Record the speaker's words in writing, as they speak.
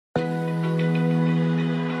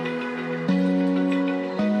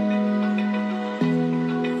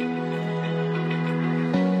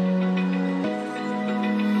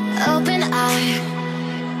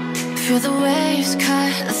the waves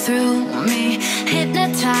cut through me,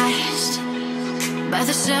 hypnotized by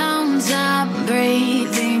the sounds I'm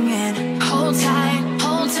breathing in. Hold tight,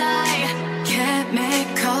 hold tight,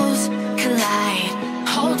 chemicals collide.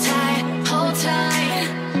 Hold tight, hold tight,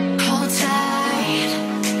 hold tight.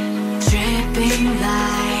 Dripping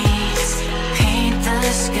lights paint the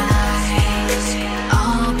skies,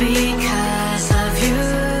 all because of you.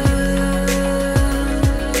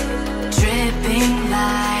 Dripping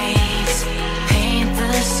lights paint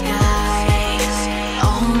the skies,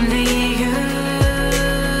 only you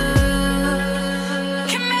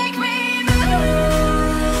can make me move.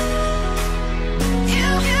 You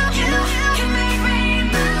can make me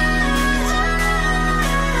move.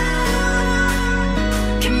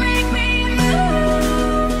 Can make me move.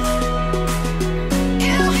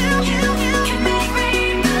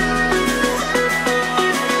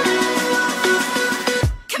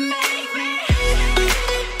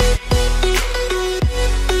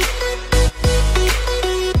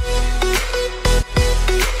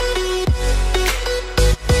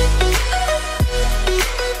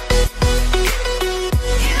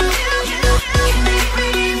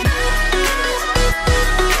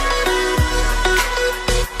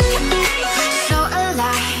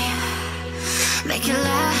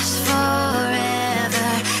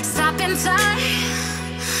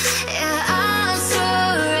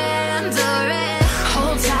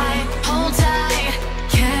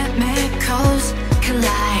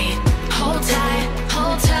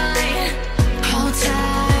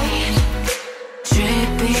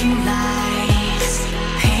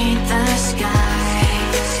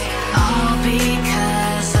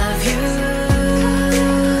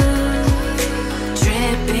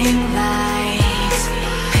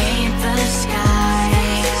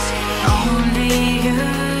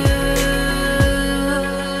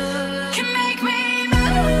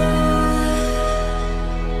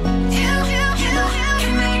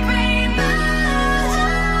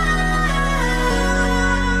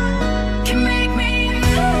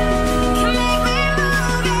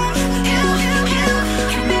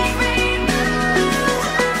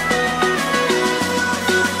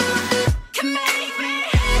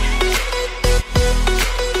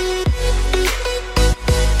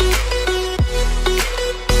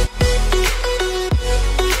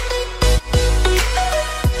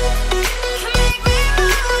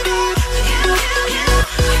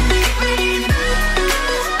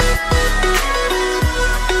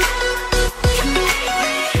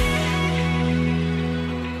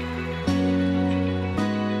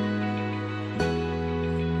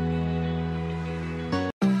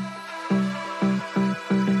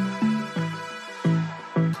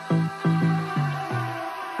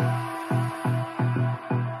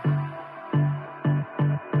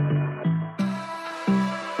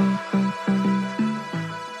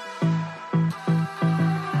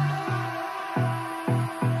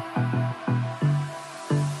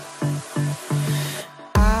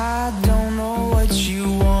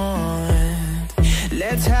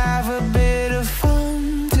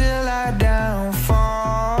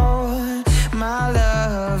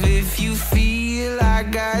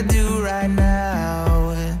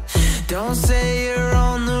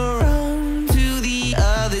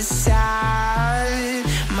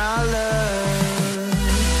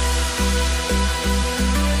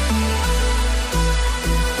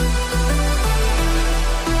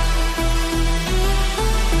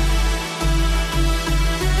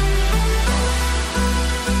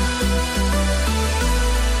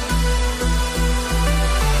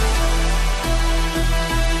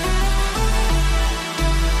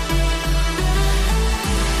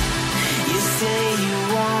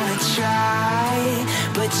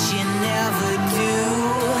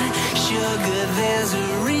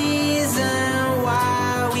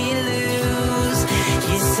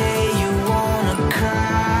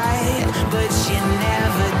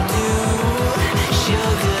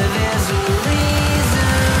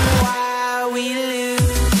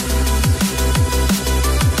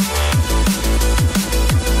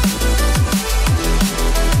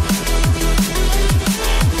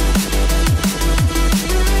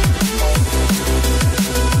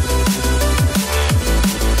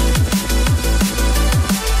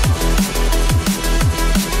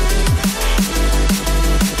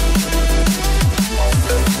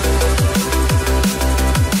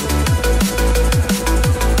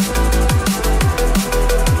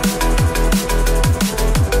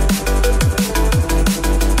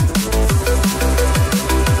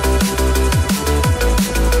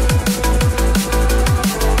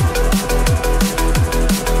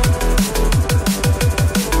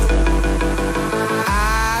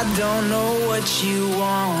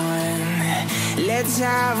 Let's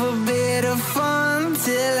have a bit of fun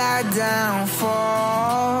till our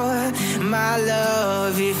downfall. My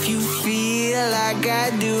love, if you feel like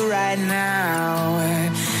I do right now,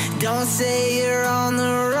 don't say you're on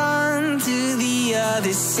the run to the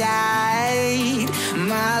other side.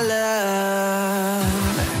 My love,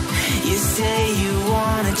 you say you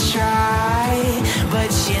wanna try,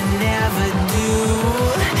 but you never do.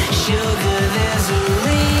 Sugar, there's a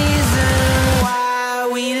reason why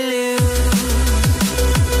we lose.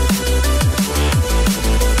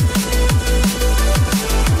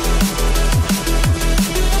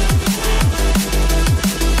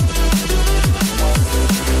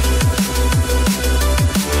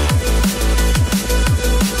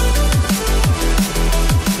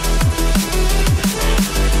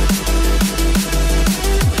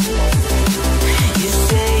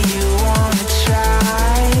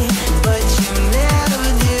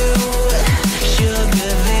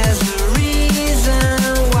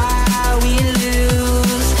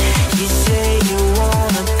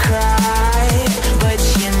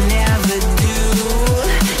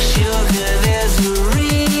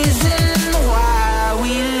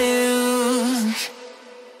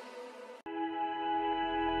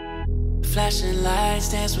 Flashing lights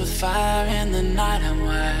dance with fire in the night. I'm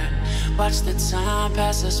wired. Watch the time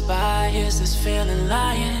pass us by. Is this feeling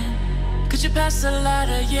lying? Could you pass the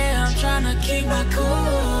lighter? Yeah, I'm trying to keep my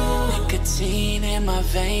cool. Nicotine in my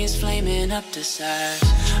veins, flaming up desires.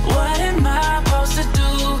 What am I supposed to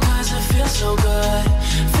do? Cause it feels so good.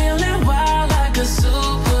 Feeling wild like a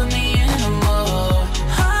zoo. Put me in a mood.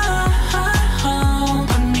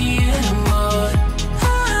 Put me in a mood.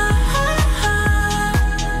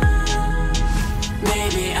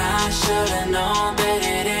 Maybe I should've known that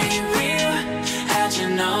it ain't real. How'd you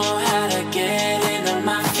know how to get into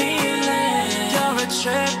my feelings? You're a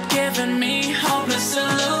trip giving me hopeless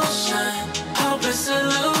solution. Hopeless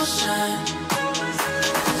solution.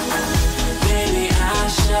 Maybe I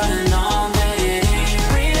should've known that it ain't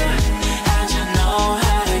real. How'd you know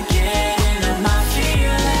how to get into my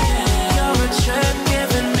feelings? You're a trip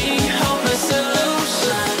giving me hopeless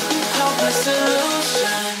solution. Hopeless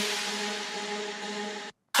solution.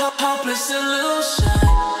 Hopeless solution.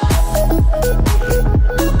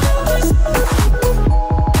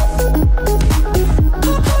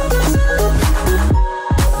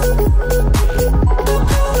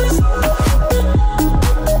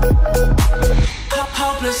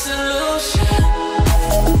 Hopeless solution.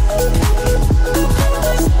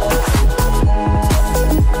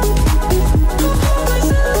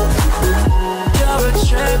 You're a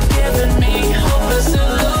trip giving me hopeless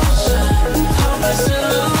solution. Hopeless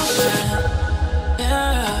solution.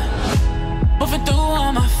 Moving through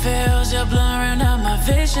all my feels, you're blurring out my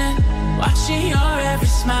vision. Watching your every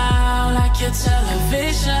smile like your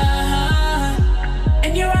television.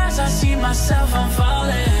 In your eyes I see myself, I'm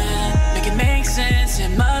falling. Make it make sense, it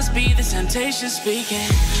must be the temptation speaking.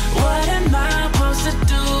 What am I supposed to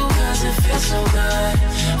do? Cause it feels so good.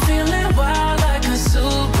 Feeling wild like a zoo.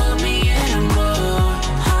 Put me in a mood.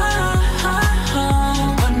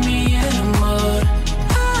 Put me in a mood.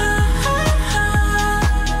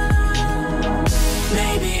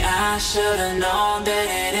 Maybe I should've known that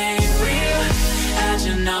it ain't real. How'd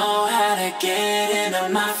you know how to get into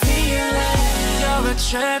my feelings? You're a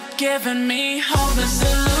trip giving me hopeless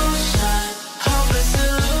solution.